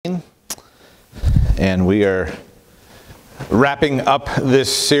And we are wrapping up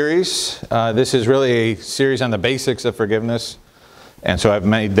this series. This is really a series on the basics of forgiveness. And so I've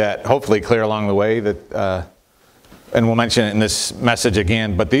made that hopefully clear along the way, that, and we'll mention it in this message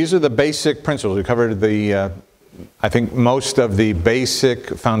again, but these are the basic principles. We covered I think most of the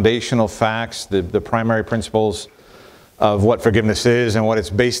basic foundational facts, the primary principles of what forgiveness is and what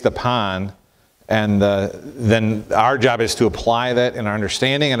it's based upon. And then our job is to apply that in our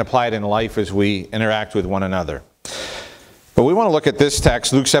understanding and apply it in life as we interact with one another. But we want to look at this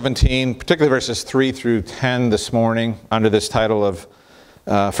text, Luke 17, particularly verses 3 through 10 this morning, under this title of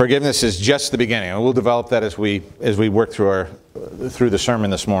Forgiveness is Just the Beginning. And we'll develop that as we work through the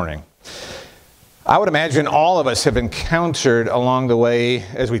sermon this morning. I would imagine all of us have encountered along the way,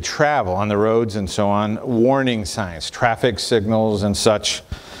 as we travel on the roads and so on, warning signs, traffic signals and such,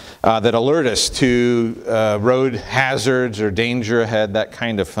 that alert us to road hazards or danger ahead, that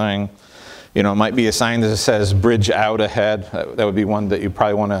kind of thing. You know, it might be a sign that says bridge out ahead. That would be one that you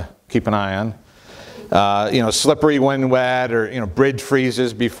probably want to keep an eye on. Slippery when wet, or, bridge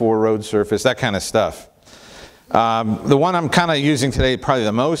freezes before road surface, that kind of stuff. The one I'm kind of using today probably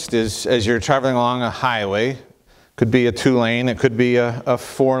the most is as you're traveling along a highway. Could be a 2-lane, it could be a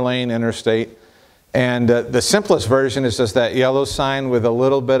 4-lane interstate. And the simplest version is just that yellow sign with a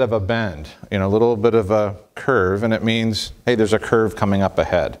little bit of a bend, a little bit of a curve, and it means, hey, there's a curve coming up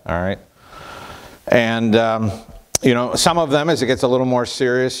ahead, all right? And, some of them, as it gets a little more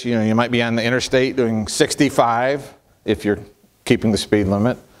serious, you might be on the interstate doing 65 if you're keeping the speed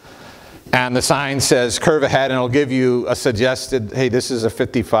limit. And the sign says curve ahead, and it'll give you a suggested, hey, this is a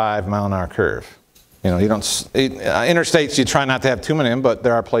 55-mile-an-hour curve. Interstates, you try not to have too many of them, but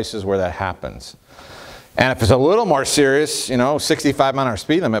there are places where that happens. And if it's a little more serious, 65-mile-an-hour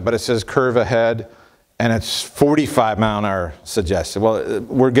speed limit, but it says curve ahead, and it's 45-mile-an-hour suggested. Well,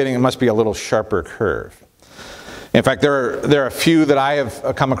 it must be a little sharper curve. In fact, there are a few that I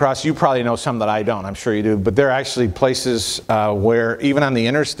have come across. You probably know some that I don't. I'm sure you do. But there are actually places where, even on the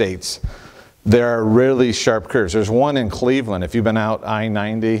interstates, there are really sharp curves. There's one in Cleveland. If you've been out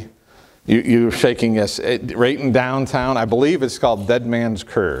I-90, you're shaking yes. Right in downtown, I believe it's called Dead Man's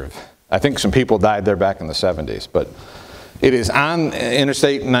Curve. I think some people died there back in the 70s. But it is on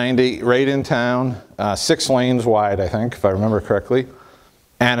Interstate 90, right in town, 6 lanes wide, I think, if I remember correctly.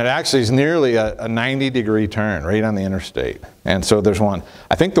 And it actually is nearly a 90-degree turn right on the interstate. And so there's one.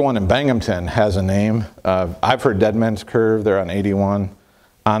 I think the one in Binghamton has a name. I've heard Dead Man's Curve. They're on 81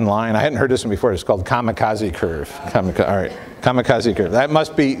 online. I hadn't heard this one before. It's called Kamikaze Curve. All right, Kamikaze Curve. That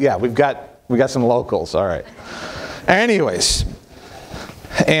must be, yeah, we got some locals. All right. Anyways.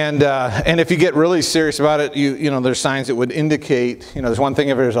 And if you get really serious about it, there's signs that would indicate, there's one thing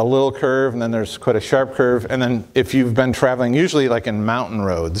if there's a little curve, and then there's quite a sharp curve. And then if you've been traveling, usually like in mountain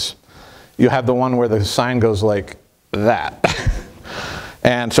roads, you have the one where the sign goes like that.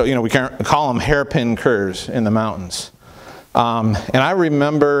 And so, we can call them hairpin curves in the mountains. And I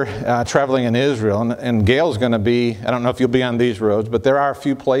remember traveling in Israel, and Gail's going to be, I don't know if you'll be on these roads, but there are a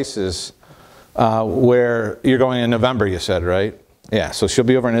few places where you're going in November, you said, right? Yeah, so she'll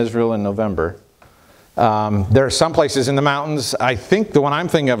be over in Israel in November. There are some places in the mountains. I think the one I'm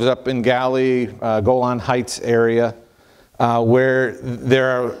thinking of is up in Galilee, Golan Heights area, where there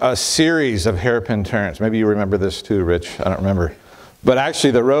are a series of hairpin turns. Maybe you remember this too, Rich. I don't remember. But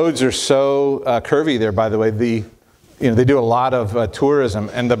actually, the roads are so curvy there, by the way. They do a lot of tourism.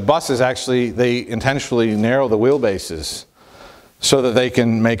 And the buses actually, they intentionally narrow the wheelbases so that they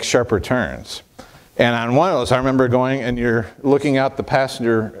can make sharper turns. And on one of those, I remember going, and you're looking out the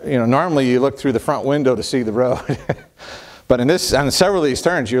passenger. Normally you look through the front window to see the road. But on several of these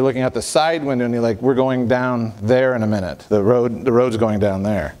turns, you're looking out the side window, and you're like, we're going down there in a minute. The road's going down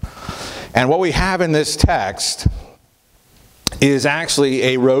there. And what we have in this text is actually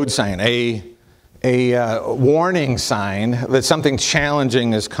a road sign, a warning sign that something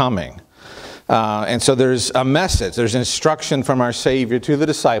challenging is coming. And so there's a message, there's instruction from our Savior to the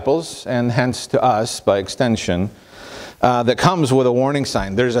disciples, and hence to us by extension, that comes with a warning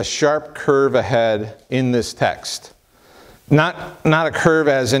sign. There's a sharp curve ahead in this text. Not a curve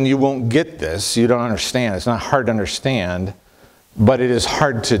as in you won't get this, you don't understand. It's not hard to understand, but it is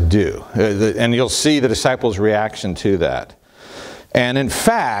hard to do. And you'll see the disciples' reaction to that. And in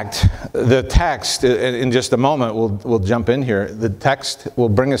fact, the text, in just a moment, we'll jump in here, the text will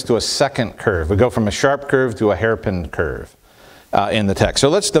bring us to a second curve. We go from a sharp curve to a hairpin curve in the text. So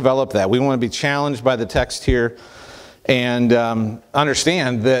let's develop that. We want to be challenged by the text here and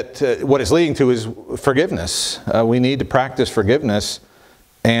understand that what it's leading to is forgiveness. We need to practice forgiveness.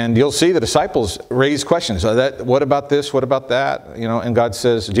 And you'll see the disciples raise questions. What about this? What about that? And God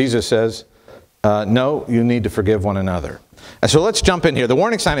says, Jesus says, No, you need to forgive one another. And so let's jump in here. The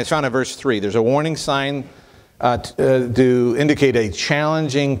warning sign is found in verse 3. There's a warning sign to indicate a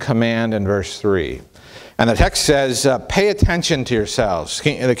challenging command in verse 3. And the text says, pay attention to yourselves.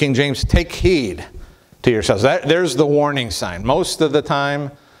 The King James, take heed to yourselves. There's the warning sign. Most of the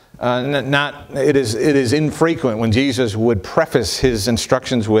time, it is infrequent when Jesus would preface his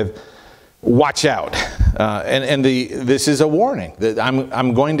instructions with, watch out. This is a warning that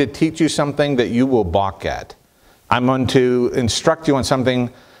I'm going to teach you something that you will balk at. I'm going to instruct you on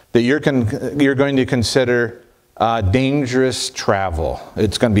something that you're going to consider dangerous travel.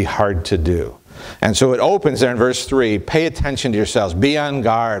 It's going to be hard to do. And so it opens there in verse 3, pay attention to yourselves, be on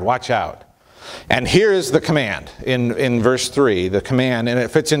guard, watch out. And here is the command in verse 3, the command, and it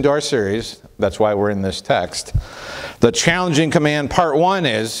fits into our series. That's why we're in this text. The challenging command, part 1,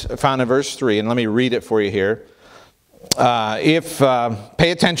 is found in verse 3, and let me read it for you here.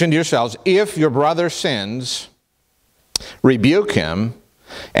 Pay attention to yourselves. If your brother sins, rebuke him,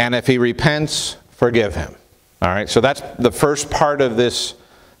 and if he repents, forgive him. All right, so that's the first part of this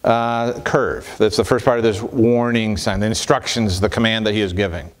curve. That's the first part of this warning sign, the instructions, the command that he is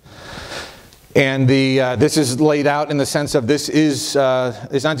giving. And this is laid out in the sense of this is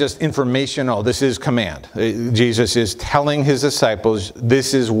it's not just informational, this is command. Jesus is telling his disciples,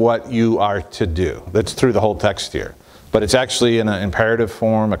 this is what you are to do. That's through the whole text here. But it's actually in an imperative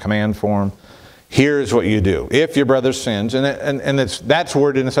form, a command form. Here's what you do. If your brother sins, and that's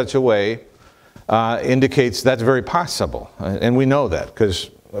worded in such a way, indicates that's very possible. And we know that because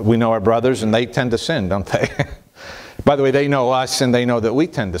we know our brothers and they tend to sin, don't they? By the way, they know us and they know that we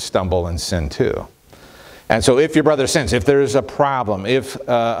tend to stumble and sin too. And so if your brother sins, if there's a problem, if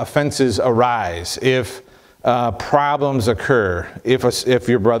offenses arise, if problems occur, if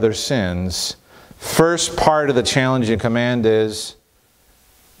your brother sins, first part of the challenging command is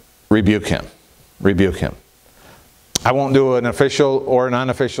rebuke him. Rebuke him. I won't do an official or an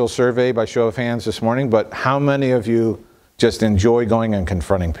unofficial survey by show of hands this morning, but how many of you just enjoy going and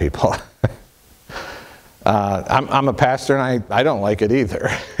confronting people? I'm a pastor and I don't like it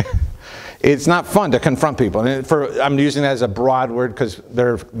either. It's not fun to confront people. And I'm using that as a broad word because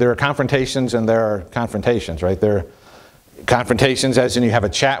there are confrontations and there are confrontations, right? There are confrontations as in you have a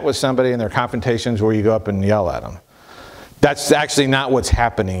chat with somebody, and there are confrontations where you go up and yell at them. That's actually not what's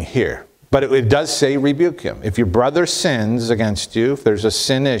happening here. But it does say rebuke him. If your brother sins against you, if there's a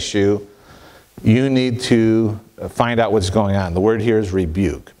sin issue, you need to find out what's going on. The word here is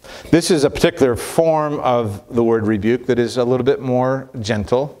rebuke. This is a particular form of the word rebuke that is a little bit more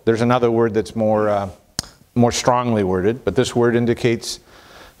gentle. There's another word that's more strongly worded, but this word indicates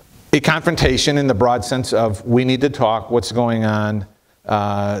a confrontation in the broad sense of we need to talk, what's going on,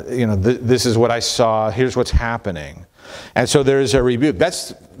 this is what I saw, here's what's happening. And so there's a rebuke.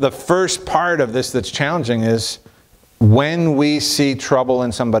 That's the first part of this that's challenging is when we see trouble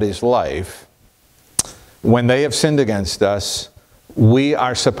in somebody's life, when they have sinned against us, we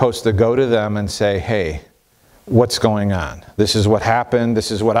are supposed to go to them and say, hey, what's going on? This is what happened.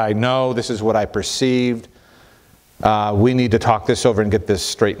 This is what I know. This is what I perceived. We need to talk this over and get this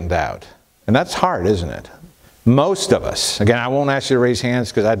straightened out. And that's hard, isn't it? Most of us, again, I won't ask you to raise hands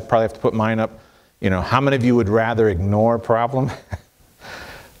because I'd probably have to put mine up. How many of you would rather ignore a problem?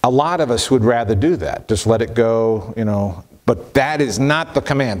 A lot of us would rather do that. Just let it go, But that is not the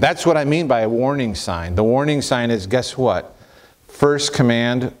command. That's what I mean by a warning sign. The warning sign is, guess what? First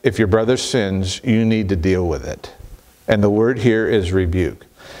command, if your brother sins, you need to deal with it. And the word here is rebuke.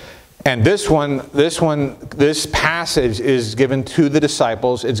 And this passage is given to the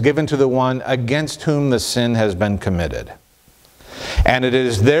disciples. It's given to the one against whom the sin has been committed. And it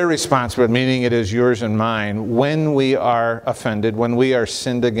is their responsibility, meaning it is yours and mine, when we are offended, when we are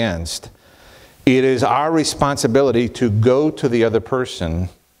sinned against, it is our responsibility to go to the other person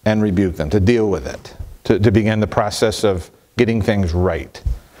and rebuke them, to deal with it, to begin the process of getting things right.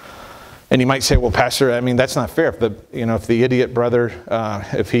 And you might say, well, Pastor, that's not fair. If the idiot brother,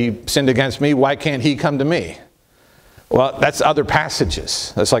 if he sinned against me, why can't he come to me? Well, that's other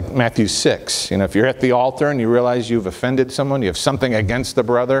passages. That's like Matthew 6. If you're at the altar and you realize you've offended someone, you have something against the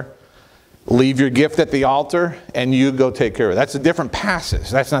brother, leave your gift at the altar and you go take care of it. That's a different passage.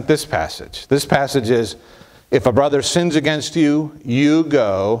 That's not this passage. This passage is, if a brother sins against you, you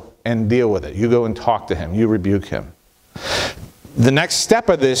go and deal with it. You go and talk to him. You rebuke him. The next step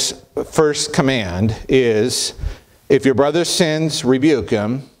of this first command is, if your brother sins, rebuke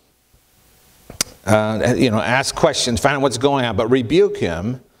him. Ask questions, find out what's going on, but rebuke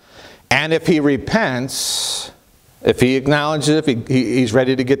him. And if he repents, if he acknowledges, if he's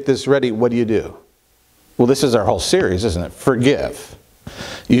ready to get this ready, what do you do? Well, this is our whole series, isn't it? Forgive.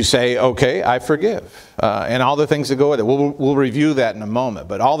 You say, okay, I forgive. And all the things that go with it. We'll review that in a moment.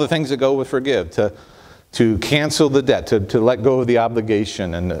 But all the things that go with forgive, to cancel the debt, to let go of the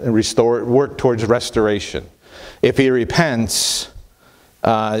obligation and restore, work towards restoration. If he repents,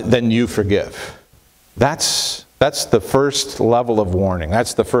 then you forgive. That's the first level of warning.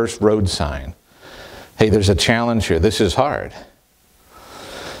 That's the first road sign. Hey, there's a challenge here. This is hard.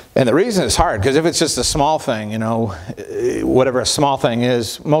 And the reason it's hard, because if it's just a small thing, whatever a small thing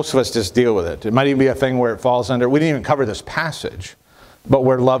is, most of us just deal with it. It might even be a thing where it falls under, we didn't even cover this passage, but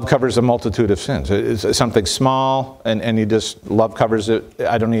where love covers a multitude of sins. It's something small, and love covers it.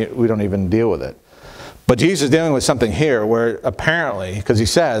 We don't even deal with it. But Jesus is dealing with something here where apparently, because he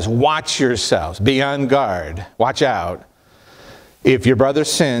says, watch yourselves, be on guard, watch out. If your brother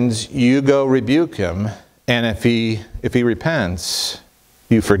sins, you go rebuke him, and if he repents,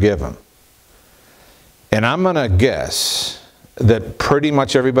 you forgive him. And I'm going to guess that pretty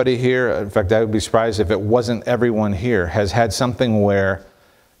much everybody here, in fact, I would be surprised if it wasn't everyone here, has had something where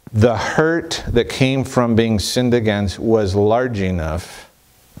the hurt that came from being sinned against was large enough,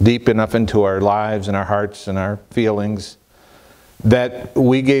 deep enough into our lives and our hearts and our feelings, that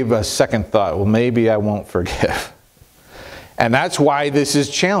we gave a second thought, well, maybe I won't forgive. And that's why this is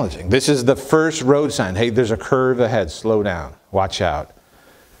challenging. This is the first road sign. Hey, there's a curve ahead. Slow down. Watch out.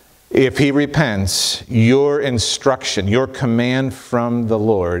 If he repents, your instruction, your command from the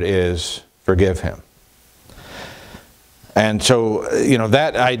Lord is forgive him. And so,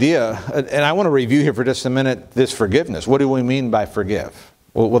 that idea, and I want to review here for just a minute this forgiveness. What do we mean by forgive?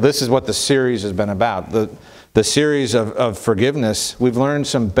 Well, this is what the series has been about. The series of forgiveness, we've learned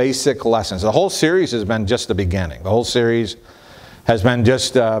some basic lessons. The whole series has been just the beginning. The whole series has been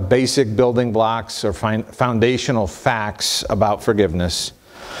just basic building blocks or foundational facts about forgiveness.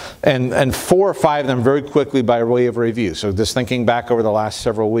 And 4 or 5 of them very quickly by way of review. So just thinking back over the last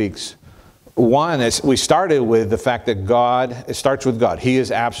several weeks. One is we started with the fact that it starts with God. He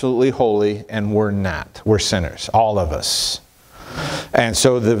is absolutely holy and we're not. We're sinners, all of us. And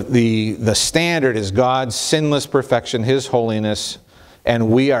so the standard is God's sinless perfection, his holiness, and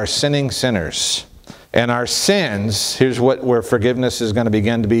we are sinning sinners. And our sins, here's where forgiveness is going to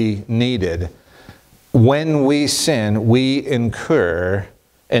begin to be needed. When we sin, we incur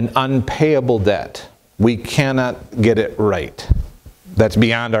an unpayable debt. We cannot get it right. That's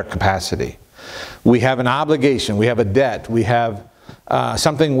beyond our capacity. We have an obligation. We have a debt. We have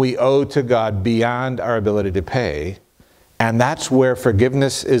something we owe to God beyond our ability to pay. And that's where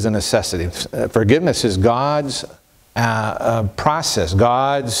forgiveness is a necessity. Forgiveness is God's process,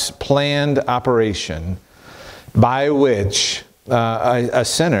 God's planned operation by which a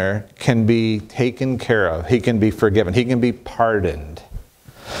sinner can be taken care of. He can be forgiven. He can be pardoned.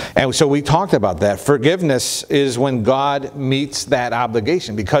 And so we talked about that. Forgiveness is when God meets that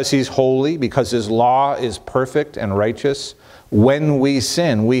obligation. Because he's holy, because his law is perfect and righteous, when we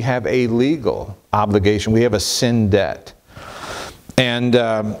sin, we have a legal obligation. We have a sin debt. And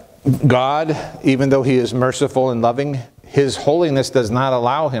God, even though he is merciful and loving, his holiness does not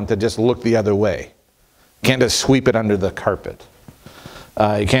allow him to just look the other way. You can't just sweep it under the carpet.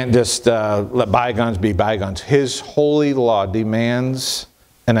 You can't just let bygones be bygones. His holy law demands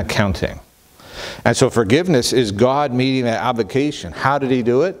an accounting. And so forgiveness is God meeting that obligation. How did he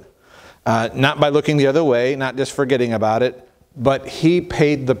do it? Not by looking the other way, not just forgetting about it, but he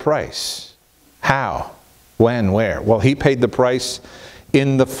paid the price. How? When? Where? Well, he paid the price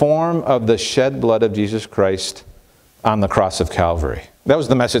in the form of the shed blood of Jesus Christ on the cross of Calvary. That was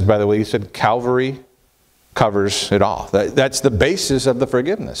the message, by the way. He said Calvary covers it all. That's the basis of the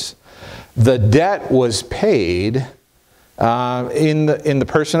forgiveness. The debt was paid in the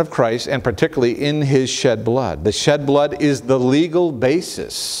person of Christ, and particularly in his shed blood. The shed blood is the legal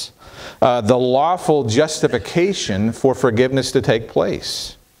basis, the lawful justification for forgiveness to take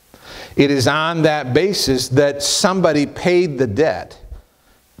place. It is on that basis that somebody paid the debt,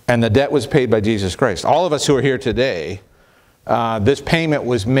 and the debt was paid by Jesus Christ. All of us who are here today, this payment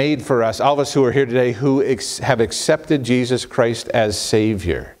was made for us. All of us who are here today who have accepted Jesus Christ as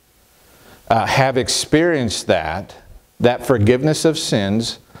Savior, have experienced that forgiveness of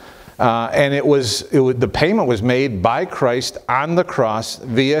sins, and the payment was made by Christ on the cross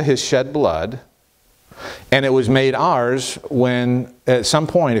via his shed blood. And it was made ours when, at some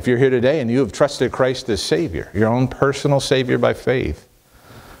point, if you're here today and you have trusted Christ as Savior, your own personal Savior by faith,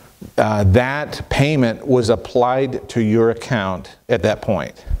 that payment was applied to your account at that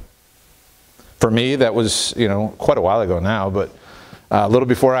point. For me, that was, quite a while ago now, but a little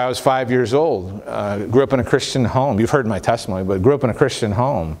before I was 5 years old. Grew up in a Christian home. You've heard my testimony, but grew up in a Christian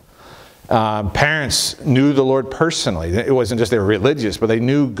home. Parents knew the Lord personally. It wasn't just they were religious, but they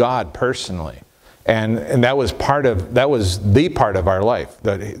knew God personally. And that was the part of our life,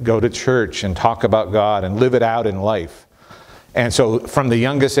 that go to church and talk about God and live it out in life. And so from the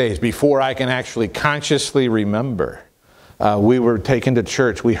youngest age, before I can actually consciously remember, we were taken to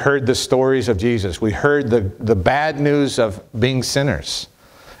church. We heard the stories of Jesus. We heard the bad news of being sinners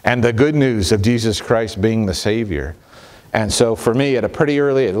and the good news of Jesus Christ being the Savior. And so for me, at a pretty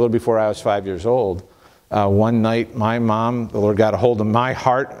early age, a little before I was 5 years old, one night my mom, the Lord got a hold of my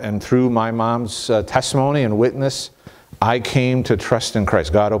heart, and through my mom's testimony and witness, I came to trust in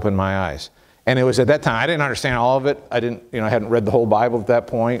Christ. God opened my eyes. And it was at that time, I didn't understand all of it. I hadn't read the whole Bible at that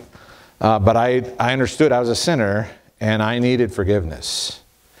point. But I understood I was a sinner and I needed forgiveness.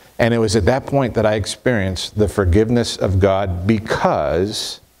 And it was at that point that I experienced the forgiveness of God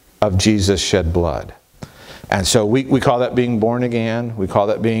because of Jesus' shed blood. And so we call that being born again. We call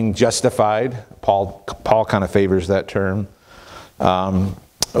that being justified. Paul kind of favors that term.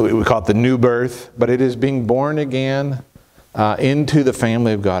 We call it the new birth, but it is being born again into the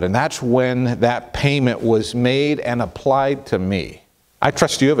family of God. And that's when that payment was made and applied to me. I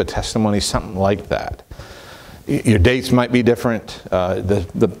trust you have a testimony, something like that. Your dates might be different.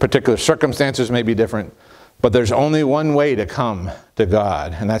 The particular circumstances may be different. But there's only one way to come to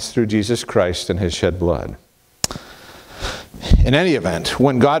God, and that's through Jesus Christ and His shed blood. In any event,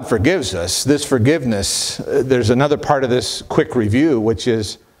 when God forgives us, this forgiveness, there's another part of this quick review, which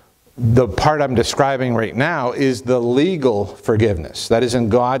is the part I'm describing right now is the legal forgiveness. That is in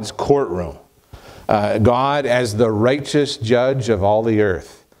God's courtroom. God as the righteous judge of all the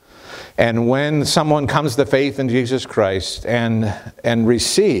earth. And when someone comes to faith in Jesus Christ and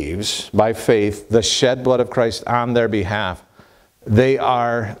receives by faith the shed blood of Christ on their behalf, they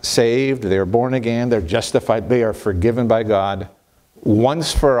are saved, they are born again, they're justified, they are forgiven by God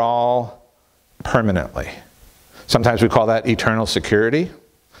once for all, permanently. Sometimes we call that eternal security.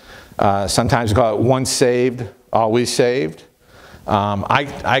 Sometimes we call it once saved, always saved.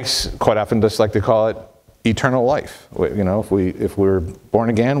 I quite often just like to call it eternal life. You know, if we're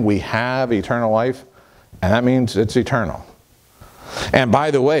born again, we have eternal life, and that means it's eternal. And by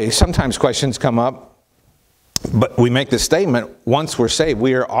the way, sometimes questions come up, but we make the statement, once we're saved,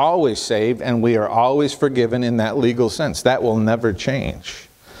 we are always saved, and we are always forgiven in that legal sense. That will never change.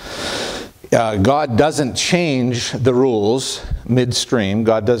 God doesn't change the rules midstream.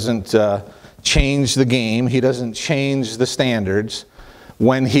 God doesn't change the game. He doesn't change the standards.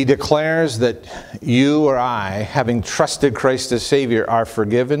 When He declares that you or I, having trusted Christ as Savior, are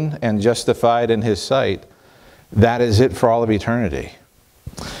forgiven and justified in His sight, that is it for all of eternity.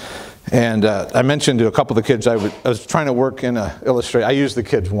 And I mentioned to a couple of the kids, I was trying to work in a illustration. I use the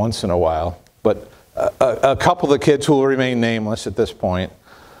kids once in a while, but a couple of the kids who will remain nameless at this point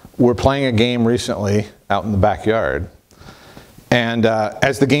were playing a game recently out in the backyard. And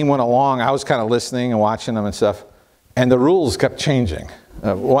as the game went along, I was kind of listening and watching them and stuff, and the rules kept changing.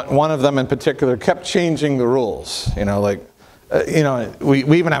 One of them in particular kept changing the rules. You know, like, we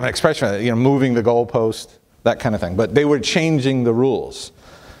even have an expression, moving the goalpost, that kind of thing. But they were changing the rules.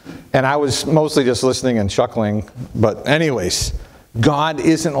 And I was mostly just listening and chuckling. But anyways, God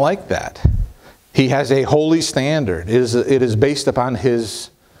isn't like that. He has a holy standard. It is based upon His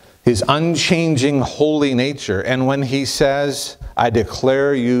unchanging holy nature. And when He says, I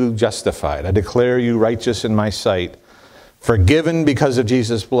declare you justified, I declare you righteous in my sight, forgiven because of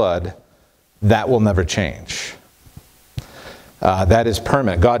Jesus' blood, that will never change. That is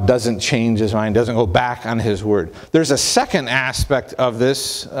permanent. God doesn't change His mind, doesn't go back on His word. There's a second aspect of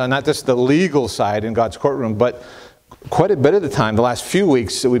this, not just the legal side in God's courtroom, but quite a bit of the time, the last few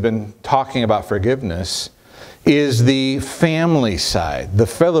weeks that we've been talking about forgiveness, is the family side, the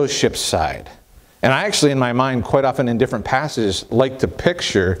fellowship side. And I actually, in my mind, quite often in different passages, like to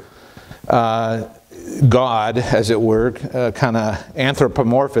picture God, as it were, kind of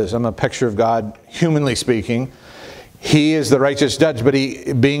anthropomorphism, a picture of God, humanly speaking. He is the righteous judge, but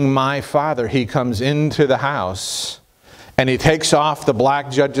He, being my Father, He comes into the house and He takes off the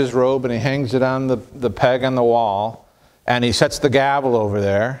black judge's robe and He hangs it on the peg on the wall, and He sets the gavel over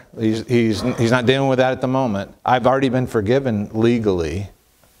there. He's not dealing with that at the moment. I've already been forgiven legally.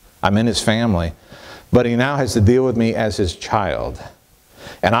 I'm in His family. But He now has to deal with me as His child.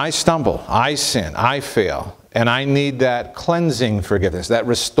 And I stumble, I sin, I fail, and I need that cleansing forgiveness, that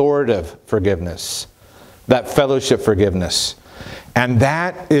restorative forgiveness, that fellowship forgiveness. And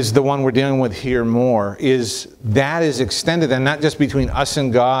that is the one we're dealing with here more, that is extended, and not just between us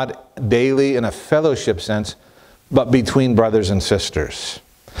and God daily in a fellowship sense, but between brothers and sisters.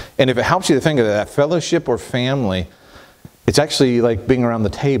 And if it helps you to think of that, fellowship or family, it's actually like being around the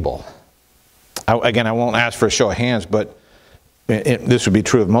table. Again, I won't ask for a show of hands, but this would be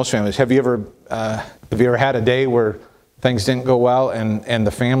true of most families. Have you ever had a day where things didn't go well and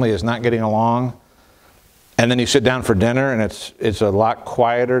the family is not getting along, and then you sit down for dinner and it's a lot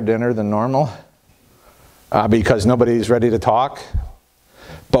quieter dinner than normal because nobody's ready to talk?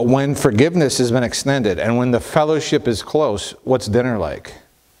 But when forgiveness has been extended and when the fellowship is close, what's dinner like?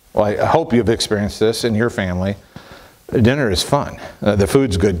 Well, I hope you've experienced this in your family. Dinner is fun. The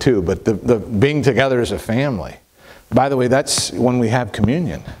food's good too, but the being together as a family. By the way, that's when we have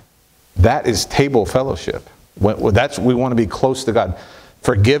communion. That is table fellowship. We want to be close to God.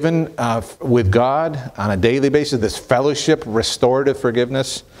 Forgiven with God on a daily basis, this fellowship, restorative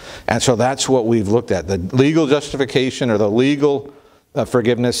forgiveness. And so that's what we've looked at. The legal justification or the legal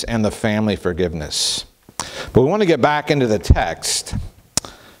forgiveness and the family forgiveness. But we want to get back into the text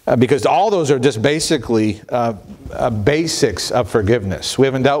because all those are just basically basics of forgiveness. We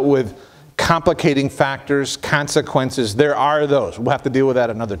haven't dealt with complicating factors, consequences. There are those. We'll have to deal with that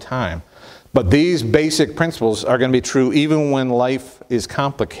another time. But these basic principles are going to be true even when life is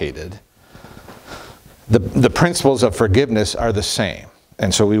complicated. The principles of forgiveness are the same.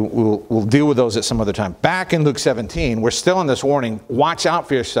 And so we'll deal with those at some other time. Back in Luke 17, we're still in this warning. Watch out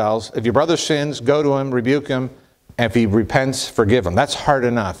for yourselves. If your brother sins, go to him, rebuke him. And if he repents, forgive him. That's hard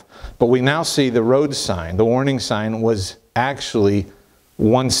enough. But we now see the road sign, the warning sign, was actually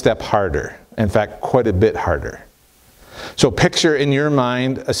one step harder. In fact, quite a bit harder. So picture in your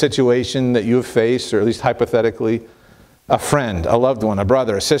mind a situation that you've faced, or at least hypothetically, a friend, a loved one, a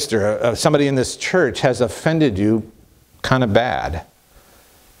brother, a sister, somebody in this church has offended you kind of bad.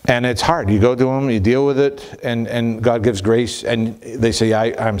 And it's hard. You go to them, you deal with it, and God gives grace, and they say,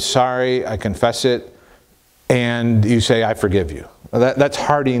 I'm sorry, I confess it, and you say, I forgive you. That's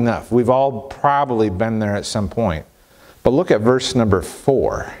hard enough. We've all probably been there at some point. But look at verse number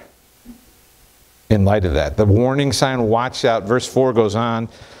 4 in light of that. The warning sign, watch out. Verse 4 goes on,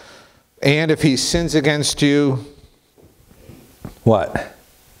 and if he sins against you, what?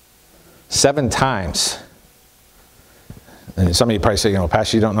 7 times. And some of you probably say,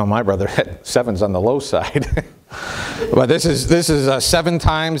 Pastor, you don't know my brother. 7's on the low side. But this is 7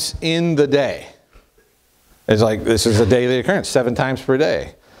 times in the day. It's like this is a daily occurrence, 7 times per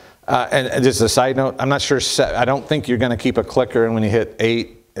day. And just a side note, I'm not sure, I don't think you're going to keep a clicker, and when you hit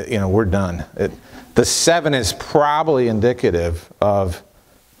 8, we're done. The 7 is probably indicative of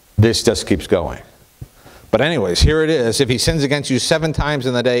this just keeps going. But anyways, here it is. If he sins against you 7 times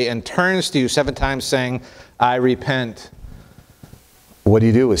in the day and turns to you 7 times saying, I repent, what do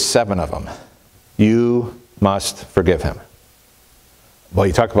you do with 7 of them? You must forgive him. Well,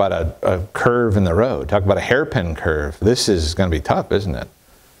 you talk about a curve in the road. Talk about a hairpin curve. This is going to be tough, isn't it?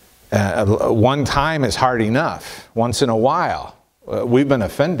 One time is hard enough. Once in a while. We've been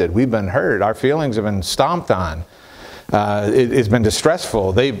offended. We've been hurt. Our feelings have been stomped on. It's been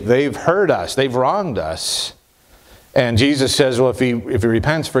distressful. They've hurt us. They've wronged us. And Jesus says, well, if he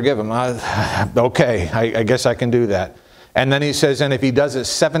repents, forgive him. Okay, I guess I can do that. And then he says, and if he does it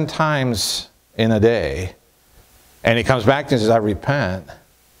 7 times in a day, and he comes back and says, I repent,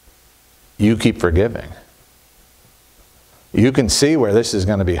 you keep forgiving. You can see where this is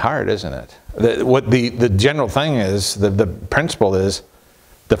going to be hard, isn't it? What the general thing is, the principle is,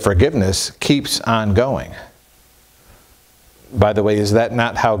 the forgiveness keeps on going. By the way, is that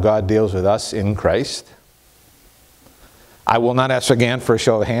not how God deals with us in Christ? I will not ask again for a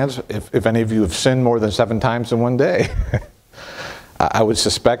show of hands if any of you have sinned more than 7 times in one day. I would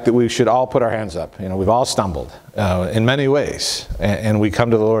suspect that we should all put our hands up. We've all stumbled in many ways. And we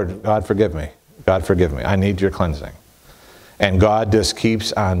come to the Lord, God forgive me. God forgive me. I need your cleansing. And God just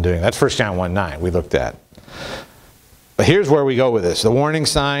keeps on doing. That's 1 John 1:9 we looked at. But here's where we go with this. The warning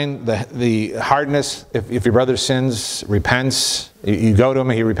sign, the hardness, if your brother sins, repents, you go to him,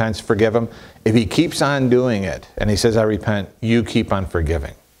 he repents, forgive him. If he keeps on doing it, and he says, I repent, you keep on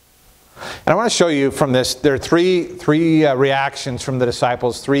forgiving. And I want to show you from this, there are three reactions from the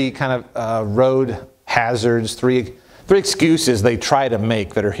disciples, 3 kind of road hazards, three excuses they try to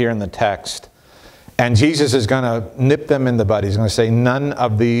make that are here in the text. And Jesus is going to nip them in the bud. He's going to say, none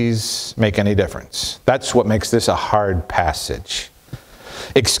of these make any difference. That's what makes this a hard passage.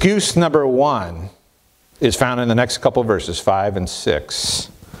 Excuse number 1 is found in the next couple of verses, 5 and 6.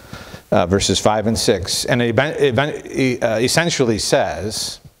 Verses 5 and 6. And it essentially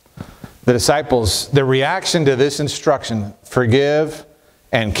says, the disciples, the reaction to this instruction, forgive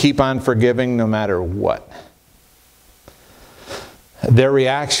and keep on forgiving no matter what. Their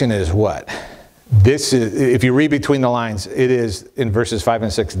reaction is what? This is, if you read between the lines, it is in verses 5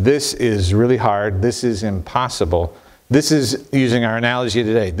 and 6, this is really hard, this is impossible, This is, using our analogy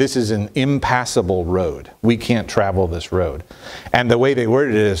today, this is an impassable road. We can't travel this road. And the way they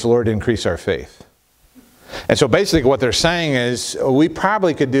worded it is, Lord, increase our faith. And so basically what they're saying is, we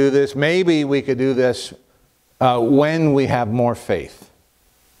probably could do this, maybe we could do this when we have more faith.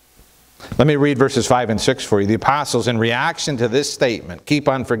 Let me read verses 5 and 6 for you. The apostles, in reaction to this statement, keep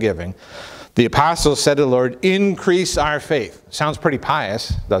on forgiving, the apostles said to the Lord, increase our faith. Sounds pretty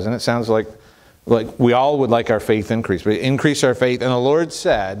pious, doesn't it? Sounds like we all would like our faith increased. But increase our faith. And the Lord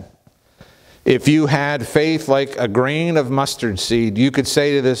said, if you had faith like a grain of mustard seed, you could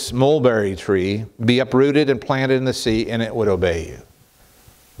say to this mulberry tree, be uprooted and planted in the sea, and it would obey you.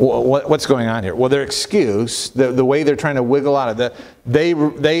 What's going on here? Well, their excuse, the way they're trying to wiggle out of it,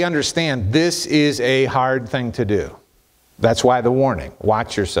 they understand this is a hard thing to do. That's why the warning.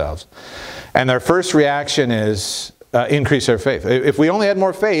 Watch yourselves. And their first reaction is, increase our faith. If we only had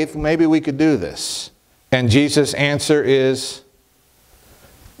more faith, maybe we could do this. And Jesus' answer is,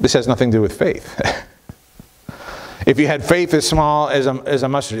 this has nothing to do with faith. If you had faith as small as a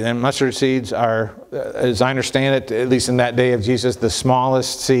mustard, and mustard seeds are, as I understand it, at least in that day of Jesus, the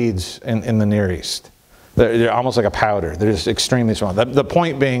smallest seeds in the Near East. They're almost like a powder. They're just extremely small. The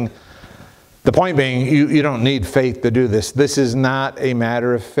point being, you don't need faith to do this. This is not a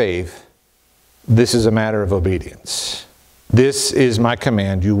matter of faith. This is a matter of obedience. This is my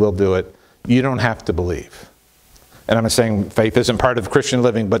command. You will do it. You don't have to believe. And I'm not saying faith isn't part of Christian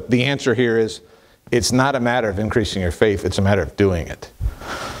living, but the answer here is, it's not a matter of increasing your faith. It's a matter of doing it.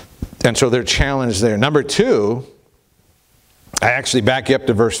 And so they're challenged there. Number two, I actually back you up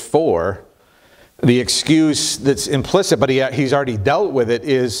to verse 4. The excuse that's implicit, but he's already dealt with it,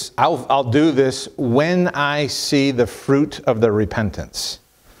 is I'll do this when I see the fruit of the repentance.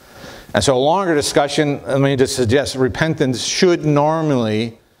 And so a longer discussion, let me just suggest repentance should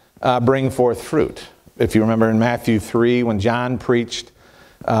normally bring forth fruit. If you remember in Matthew 3, when John preached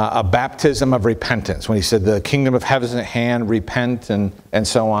a baptism of repentance, when he said the kingdom of heaven is at hand, repent, and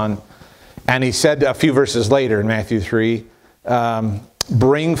so on. And he said a few verses later in Matthew 3,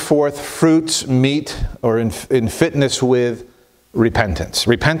 bring forth fruits meet or in fitness with repentance.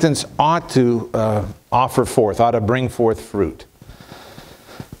 Repentance ought to ought to bring forth fruit.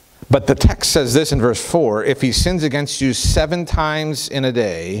 But the text says this in verse 4, if he sins against you 7 times in a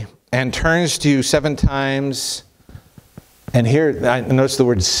day and turns to you 7 times, and here I notice the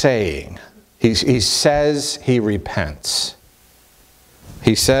word saying. He says he repents.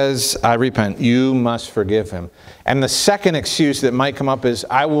 He says, I repent. You must forgive him. And the second excuse that might come up is,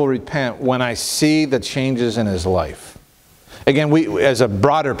 I will repent when I see the changes in his life. Again, as a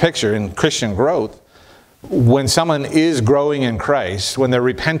broader picture in Christian growth, when someone is growing in Christ, when they're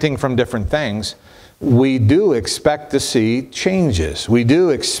repenting from different things, we do expect to see changes. We do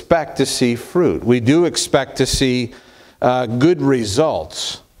expect to see fruit. We do expect to see good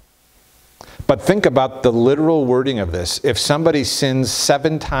results. But think about the literal wording of this. If somebody sins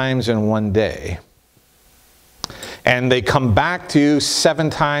 7 times in one day, and they come back to you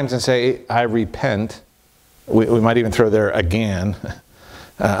 7 times and say, I repent, we might even throw there again.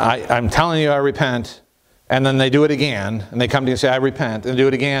 I'm telling you I repent, and then they do it again, and they come to you and say, I repent, and do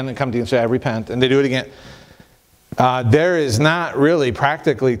it again, and come to you and say, I repent, and they do it again. There is not really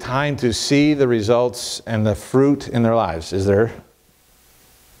practically time to see the results and the fruit in their lives, is there?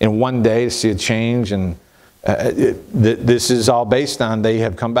 In one day to see a change, and this is all based on they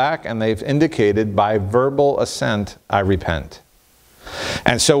have come back and they've indicated by verbal assent, I repent.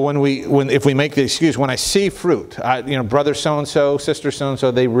 And so if we make the excuse, when I see fruit, brother so-and-so, sister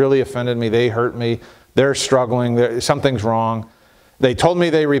so-and-so, they really offended me, they hurt me, they're struggling, something's wrong. They told me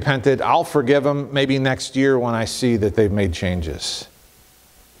they repented. I'll forgive them maybe next year when I see that they've made changes.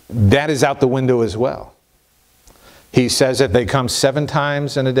 That is out the window as well. He says that they come 7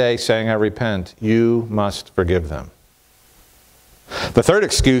 times in a day saying, I repent. You must forgive them. The third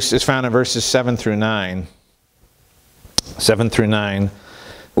excuse is found in verses 7 through 9. 7 through 9,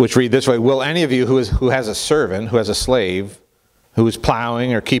 which read this way, will any of you who has a servant, who has a slave, who is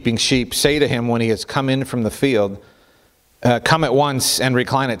plowing or keeping sheep, say to him when he has come in from the field, come at once and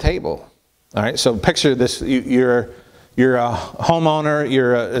recline at table? All right, so picture this. You're a homeowner,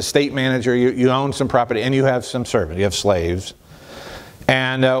 you're a estate manager, you own some property, and you have some servants, you have slaves.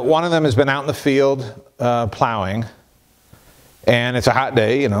 And one of them has been out in the field plowing, and it's a hot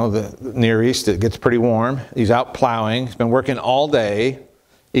day, the Near East, it gets pretty warm. He's out plowing, he's been working all day.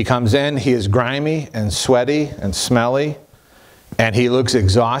 He comes in, he is grimy and sweaty and smelly, and he looks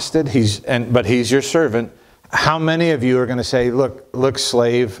exhausted, but he's your servant. How many of you are going to say, look,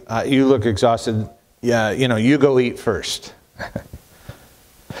 slave, you look exhausted, yeah, you go eat first?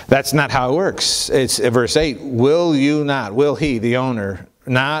 That's not how it works. It's verse 8, will he, the owner,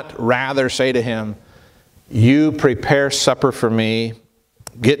 not rather say to him, you prepare supper for me,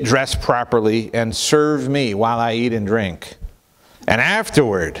 get dressed properly, and serve me while I eat and drink. And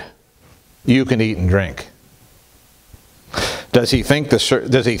afterward, you can eat and drink. Does he thank the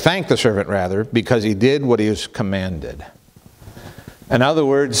servant rather because he did what he was commanded? In other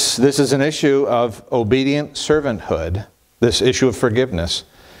words, this is an issue of obedient servanthood, this issue of forgiveness.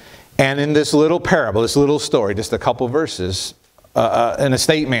 And in this little parable, this little story, just a couple verses, an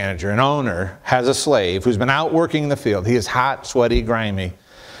estate manager, an owner, has a slave who's been out working in the field. He is hot, sweaty, grimy.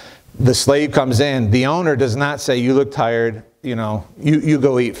 The slave comes in. The owner does not say, you look tired, you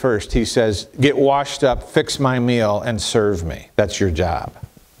go eat first. He says, get washed up, fix my meal, and serve me. That's your job.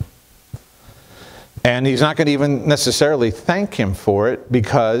 And he's not going to even necessarily thank him for it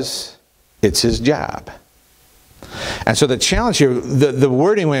because it's his job. And so the challenge here, the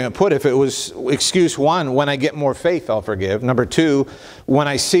wording we put, if it was excuse one, when I get more faith, I'll forgive. Number two, when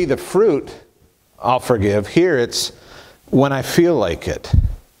I see the fruit, I'll forgive. Here it's when I feel like it,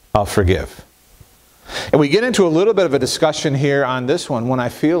 I'll forgive. And we get into a little bit of a discussion here on this one, when I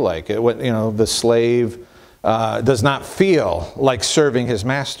feel like it. The slave does not feel like serving his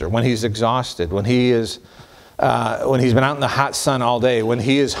master, when he's exhausted, when he's been out in the hot sun all day, when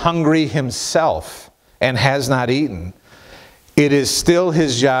he is hungry himself and has not eaten. It is still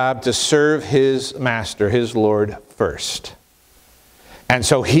his job to serve his master, his Lord, first. And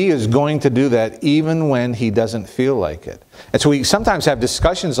so he is going to do that even when he doesn't feel like it. And so we sometimes have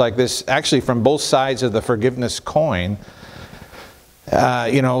discussions like this actually from both sides of the forgiveness coin.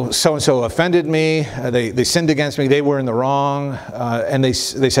 So-and-so offended me, they sinned against me, they were in the wrong, and they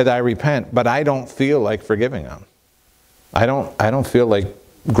said, I repent, but I don't feel like forgiving them. I don't feel like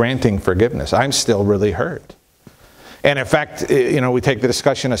granting forgiveness. I'm still really hurt. And in fact, we take the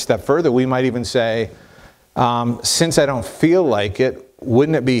discussion a step further. We might even say, since I don't feel like it,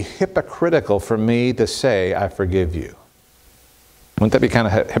 wouldn't it be hypocritical for me to say, I forgive you? Wouldn't that be kind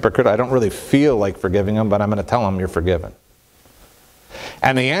of hypocritical? I don't really feel like forgiving them, but I'm going to tell them you're forgiven.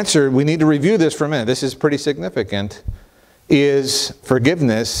 And the answer, we need to review this for a minute. This is pretty significant, is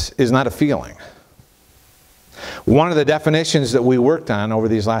forgiveness is not a feeling. One of the definitions that we worked on over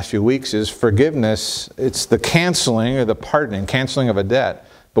these last few weeks is forgiveness. It's the canceling or the pardoning, canceling of a debt.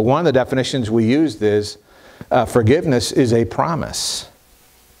 But one of the definitions we used is forgiveness is a promise.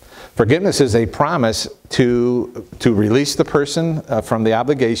 Forgiveness is a promise to release the person from the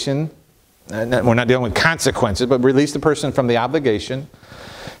obligation. And we're not dealing with consequences, but release the person from the obligation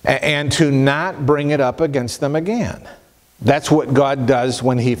and to not bring it up against them again. That's what God does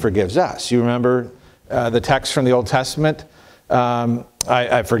when He forgives us. You remember the text from the Old Testament,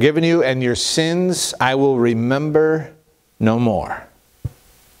 I've forgiven you, and your sins I will remember no more.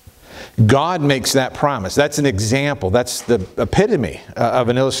 God makes that promise. That's an example. That's the epitome of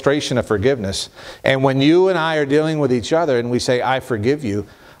an illustration of forgiveness. And when you and I are dealing with each other and we say, I forgive you,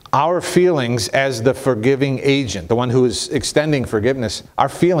 our feelings as the forgiving agent, the one who is extending forgiveness, our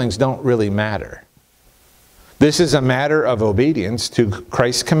feelings don't really matter. This is a matter of obedience to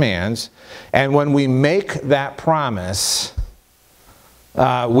Christ's commands. And when we make that promise,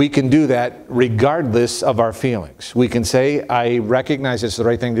 we can do that regardless of our feelings. We can say, I recognize it's the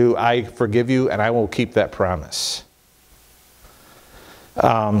right thing to do. I forgive you, and I will keep that promise.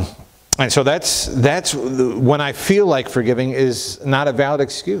 And so that's when I feel like forgiving is not a valid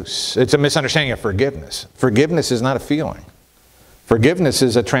excuse. It's a misunderstanding of forgiveness. Forgiveness is not a feeling. Forgiveness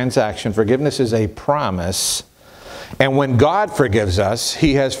is a transaction. Forgiveness is a promise. And when God forgives us,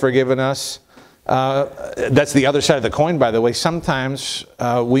 He has forgiven us. That's the other side of the coin, by the way. Sometimes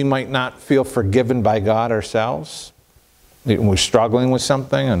we might not feel forgiven by God ourselves. We're struggling with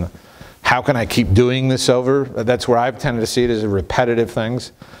something, and how can I keep doing this over? That's where I've tended to see it as repetitive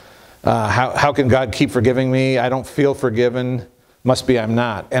things. How can God keep forgiving me? I don't feel forgiven. Must be I'm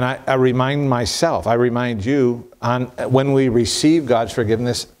not. And I remind myself, I remind you, when we receive God's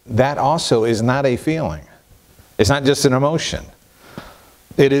forgiveness, that also is not a feeling. It's not just an emotion.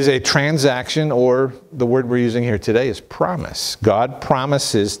 It is a transaction, or the word we're using here today is promise. God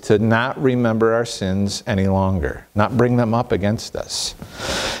promises to not remember our sins any longer, not bring them up against us.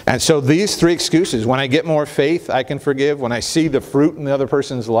 And so these three excuses, when I get more faith, I can forgive. When I see the fruit in the other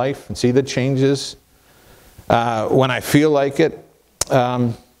person's life and see the changes, when I feel like it,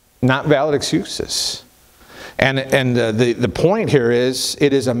 not valid excuses. And the point here is,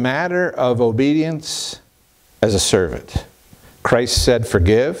 it is a matter of obedience as a servant. Christ said,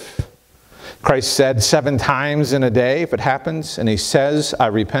 forgive. Christ said 7 times in a day, if it happens, and He says, I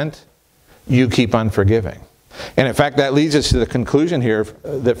repent, you keep on forgiving. And in fact, that leads us to the conclusion here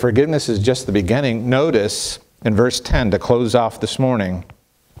that forgiveness is just the beginning. Notice in verse 10, to close off this morning,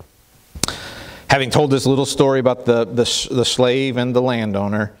 having told this little story about the slave and the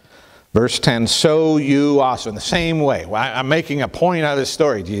landowner, verse 10, so you also, in the same way, I'm making a point out of this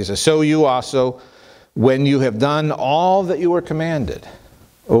story, Jesus, so you also, when you have done all that you were commanded.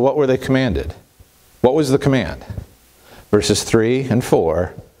 Well, what were they commanded? What was the command? Verses 3 and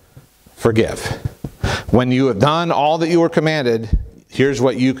 4, forgive. When you have done all that you were commanded, here's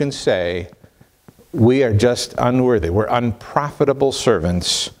what you can say: we are just unworthy. We're unprofitable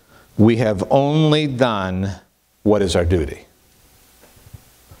servants. We have only done what is our duty.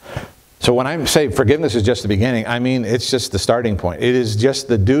 So when I say forgiveness is just the beginning, I mean it's just the starting point. It is just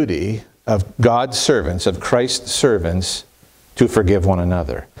the duty of God's servants, of Christ's servants, to forgive one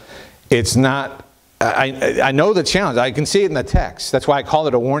another. It's not, I know the challenge. I can see it in the text. That's why I call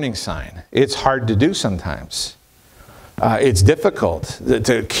it a warning sign. It's hard to do sometimes. It's difficult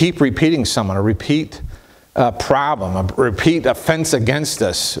to keep repeating someone, a repeat problem, a repeat offense against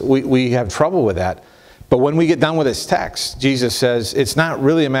us. We have trouble with that. But when we get done with this text, Jesus says it's not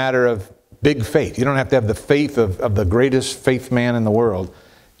really a matter of big faith. You don't have to have the faith of the greatest faith man in the world.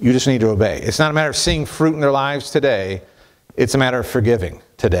 You just need to obey. It's not a matter of seeing fruit in their lives today. It's a matter of forgiving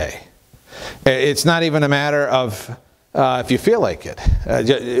today. It's not even a matter of if you feel like it.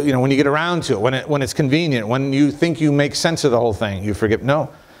 When you get around to it, when it's convenient, when you think you make sense of the whole thing, you forgive.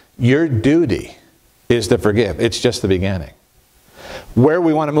 No, your duty is to forgive. It's just the beginning. Where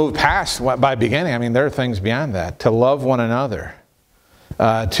we want to move past by beginning, I mean, there are things beyond that. To love one another,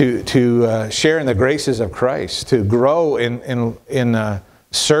 to share in the graces of Christ, to grow in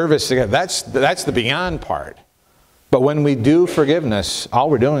service together. That's the beyond part. But when we do forgiveness, all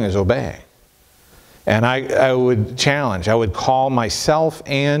we're doing is obeying. And I would challenge, I would call myself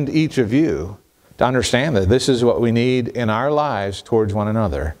and each of you to understand that this is what we need in our lives towards one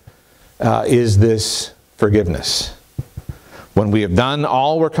another, is this forgiveness. When we have done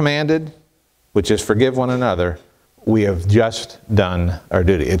all we're commanded, which is forgive one another, we have just done our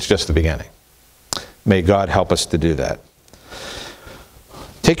duty. It's just the beginning. May God help us to do that.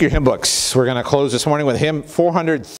 Take your hymn books. We're going to close this morning with hymn 400.